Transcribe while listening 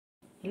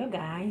Hello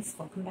guys,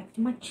 welcome back to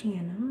my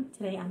channel.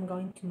 Today I'm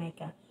going to make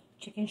a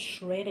chicken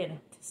shredded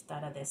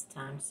tostada this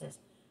time, so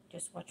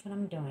just watch what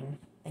I'm doing.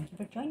 Thank you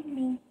for joining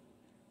me.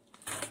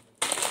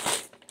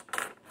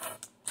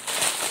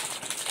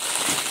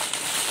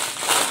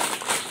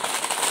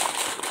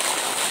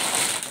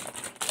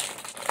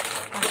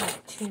 I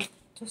have two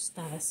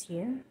tostadas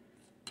here.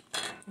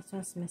 This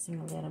one's missing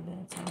a little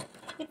bit, so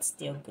it's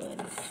still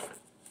good.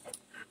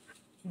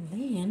 And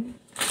then,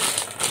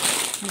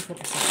 let me put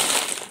this on.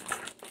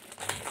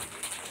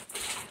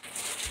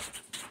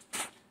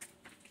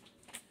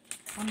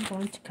 I'm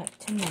going to cut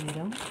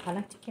tomato. I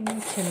like to keep my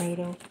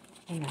tomato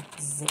in a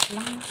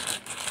Ziploc.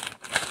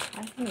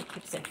 I think it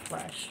keeps it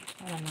fresh.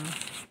 I don't know.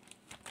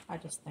 I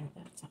just think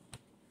that's it.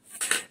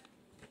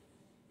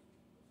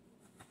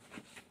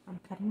 I'm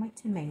cutting my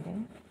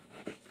tomato.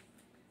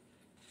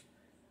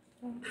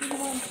 You know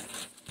what?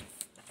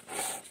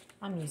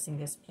 I'm using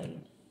this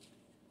plate.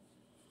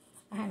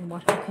 I hadn't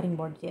washed the cutting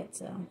board yet,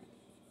 so.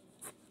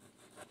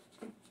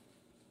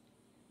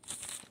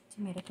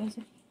 Tomato goes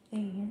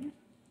there.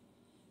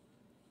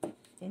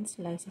 Thin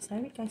slices,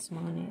 however you guys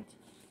want it.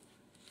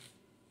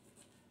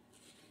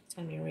 It's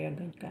gonna be real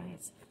good,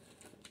 guys.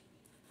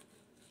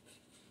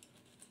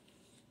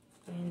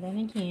 And then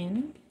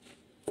again,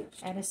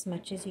 add as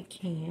much as you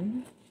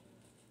can.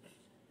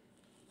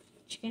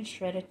 Chicken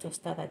shredded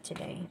tostada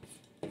today.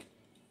 I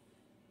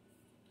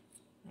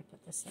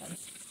put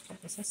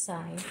this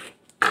aside.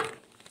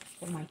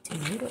 Put my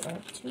tomato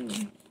up too.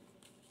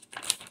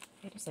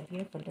 It is a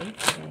beautiful day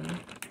today.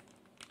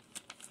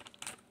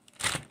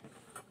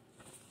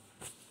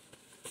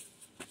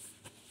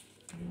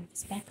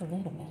 It's back a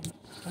little bit. You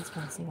guys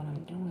want to see what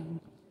I'm doing.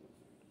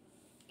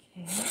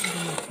 Okay,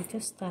 I'm going to put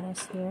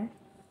tostadas here.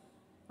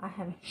 I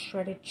have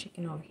shredded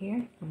chicken over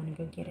here. I'm going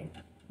to go get it.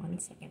 1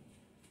 second.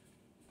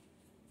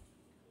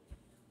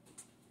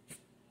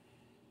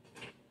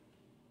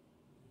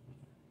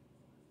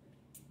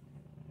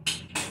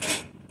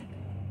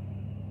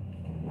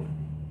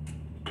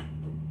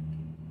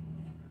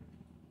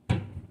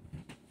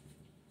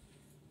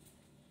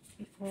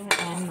 Before I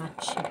add my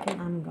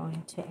chicken, I'm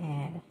going to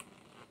add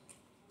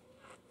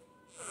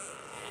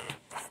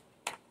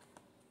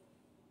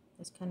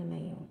this kind of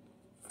mayo,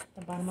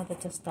 the bottom of the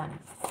tostada.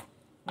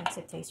 Makes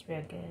it taste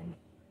real good.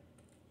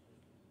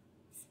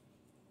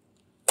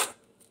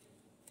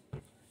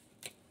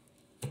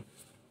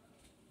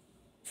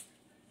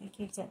 It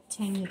gives that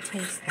tangy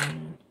taste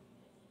on it.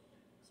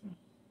 So,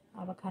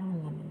 avocado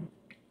and lemon.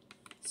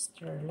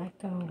 Stir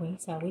like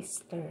always. Always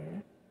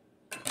stir.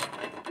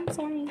 I'm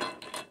sorry.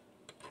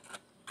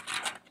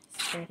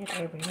 Spread it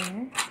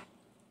everywhere.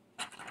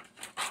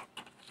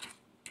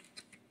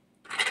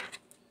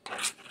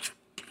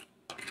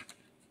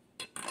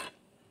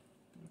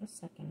 The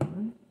second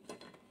one.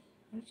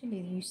 I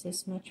usually use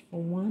this much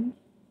for one.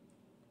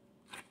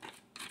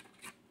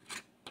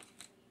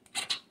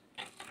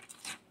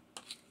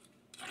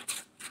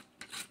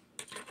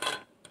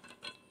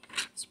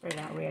 Spread it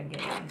out real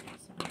good.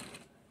 So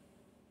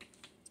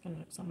it's gonna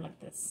look something like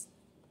this.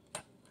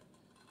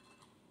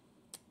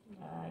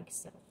 Like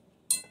so.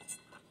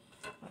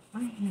 With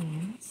my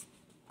hands,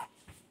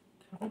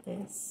 cover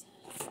this.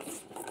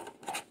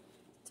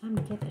 Time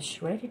to get the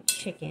shredded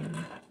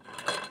chicken.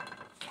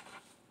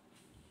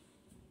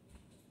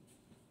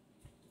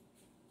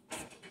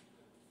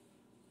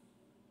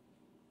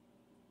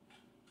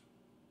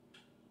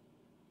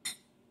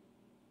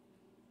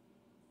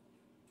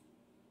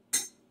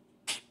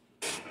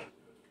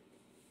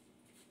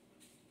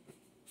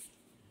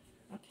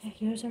 Okay,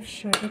 here's our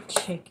shredded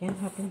chicken.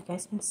 Hopefully you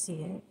guys can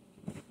see it.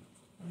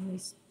 I'll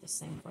use the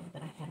same fork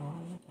that I had a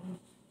while ago.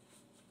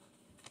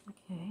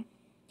 Okay.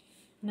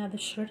 Now the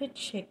shredded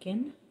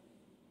chicken,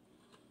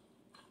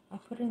 I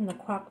put it in the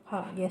crock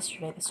pot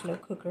yesterday, the slow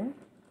cooker.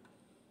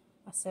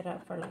 I set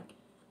up for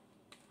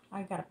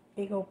I got a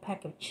big old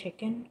pack of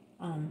chicken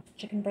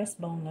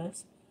breast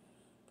boneless.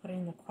 Put it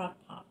in the crock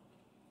pot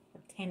for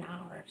 10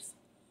 hours.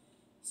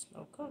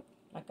 Slow cook,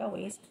 like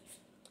always.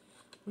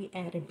 We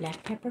added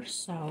black pepper,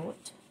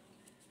 salt,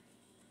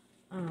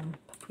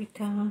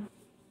 paprika,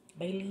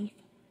 bay leaf.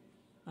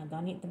 I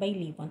don't eat the bay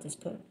leaf once it's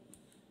cooked.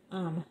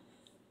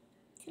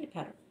 Chili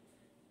powder.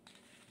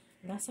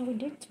 And that's all we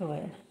did to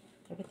it.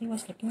 Everything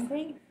was looking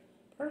great.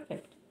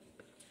 Perfect.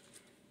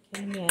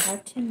 Okay, we add our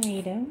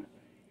tomato.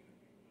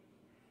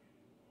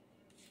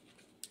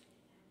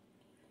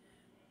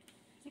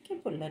 I can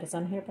put lettuce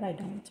on here, but I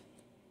don't.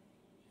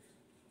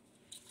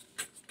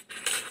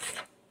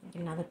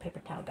 Another paper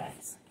towel,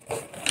 guys.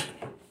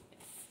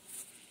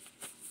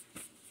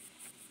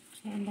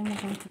 And then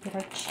we're going to get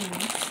our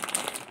cheese.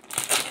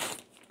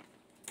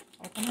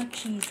 Open our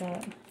cheese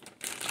up.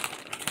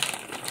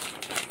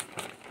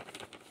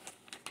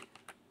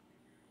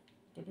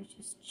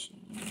 Delicious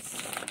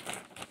cheese.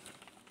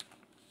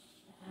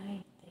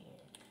 Right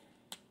there.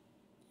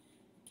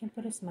 You can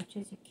put as much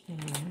as you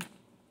can.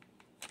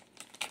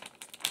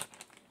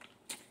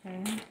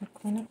 Okay, I'll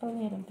clean up a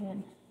little bit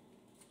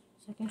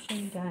so I can show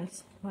you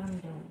guys what I'm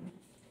doing.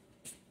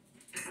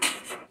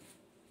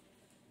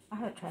 I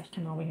have a trash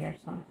can over here,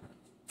 so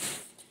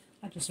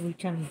I'll just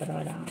reach out and throw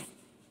it out.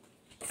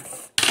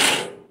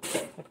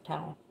 A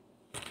towel.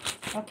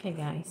 Okay,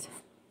 guys.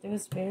 It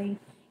was very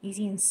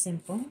easy and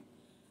simple.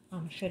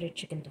 Shredded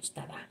chicken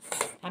tostada.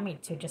 I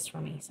made two just for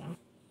me, so let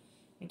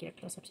me get a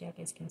close up so you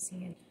guys can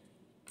see it.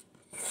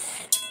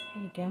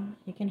 There you go.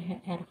 You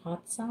can add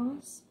hot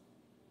sauce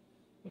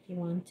if you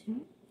want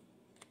to.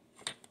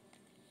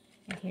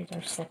 And here's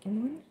our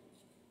second one.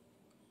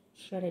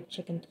 Shredded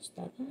chicken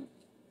tostada.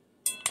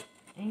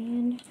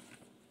 And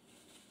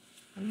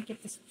let me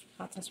get this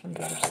hot sauce from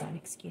the other side,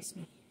 excuse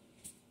me.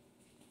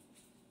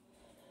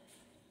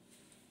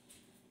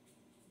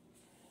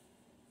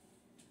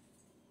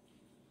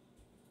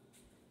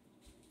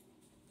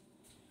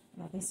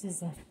 Now this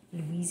is a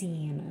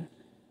Louisiana.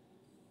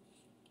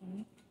 Okay.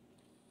 You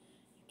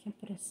can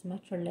put as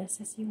much or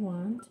less as you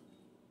want.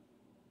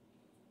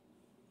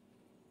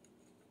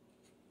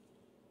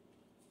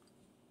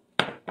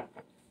 Okay,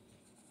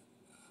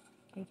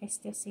 you guys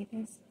still see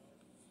this?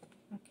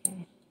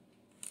 Okay.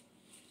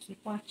 Keep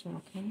watching,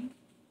 okay?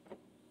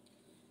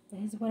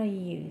 This is what I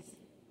use,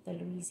 the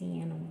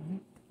Louisiana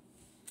one.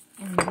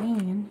 And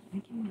then, let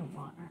me get my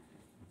water.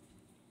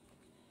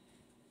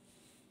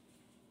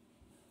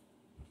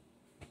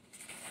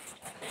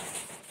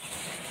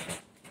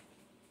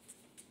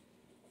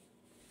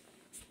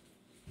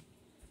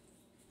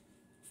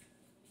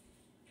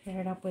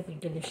 Pair it up with your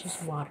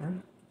delicious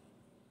water.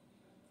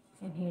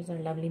 And here's our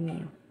lovely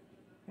meal.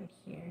 Right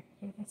here.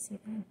 You guys see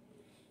that?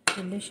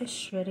 Delicious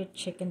shredded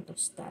chicken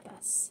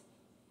tostadas.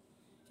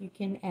 You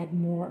can add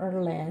more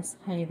or less,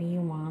 however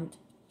you want.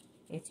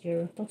 It's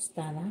your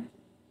tostada.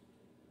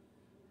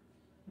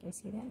 You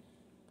guys see that?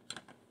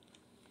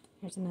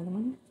 Here's another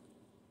one.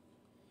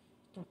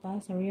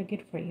 Tostadas are real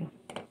good for you.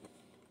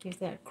 Gives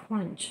that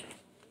crunch.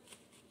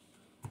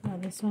 Now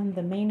this one,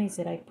 the mayonnaise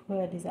that I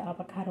put is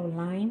avocado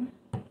lime.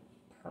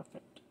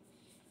 Perfect.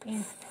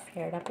 And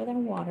pair it up with our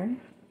water.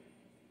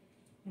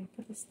 Let me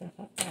put this stuff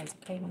up, guys.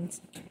 Okay, 1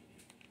 second.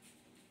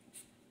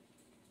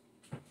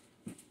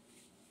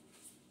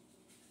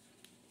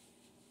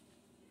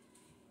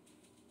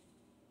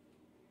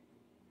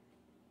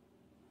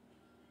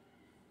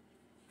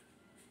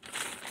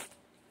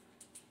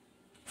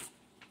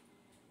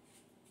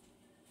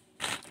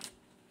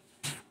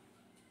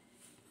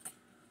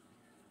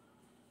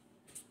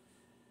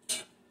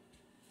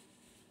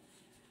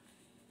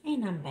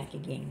 And I'm back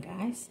again,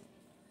 guys.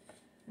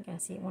 You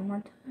guys see it one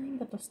more time,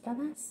 the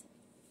tostadas.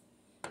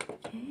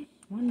 Okay,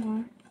 one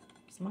more.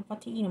 Because I'm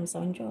about to eat them,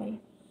 so enjoy.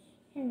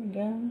 Here we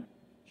go.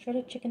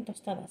 Shredded chicken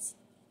tostadas.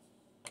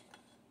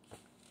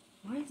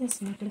 Why is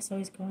this necklace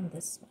always going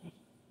this way?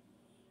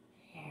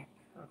 Here,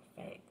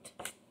 perfect.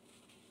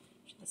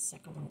 Here's the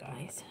second one,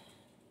 guys.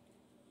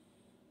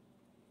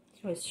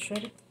 So it's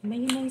shredded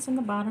mayonnaise on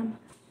the bottom.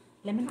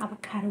 Lemon,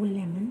 avocado,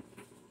 lemon.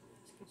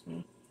 Excuse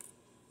me.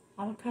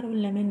 Avocado,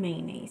 lemon,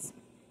 mayonnaise.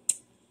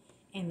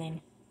 And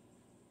then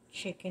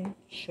chicken,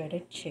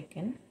 shredded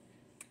chicken,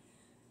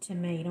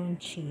 tomato and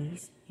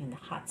cheese, and the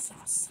hot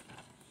sauce.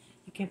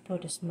 You can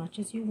put as much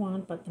as you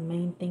want, but the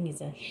main thing is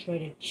a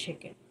shredded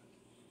chicken.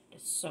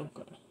 It's so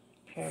good.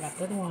 Pair it up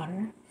with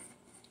water.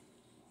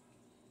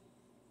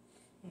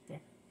 Right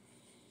there.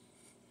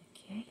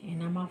 Okay,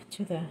 and I'm off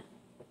to the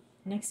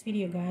next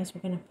video, guys.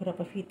 We're going to put up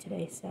a few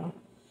today, so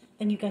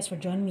thank you guys for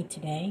joining me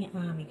today.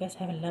 You guys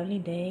have a lovely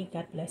day.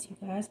 God bless you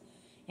guys.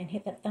 And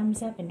hit that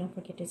thumbs up and don't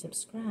forget to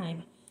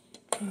subscribe.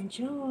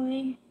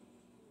 Enjoy.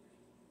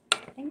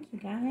 Thank you,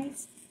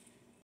 guys.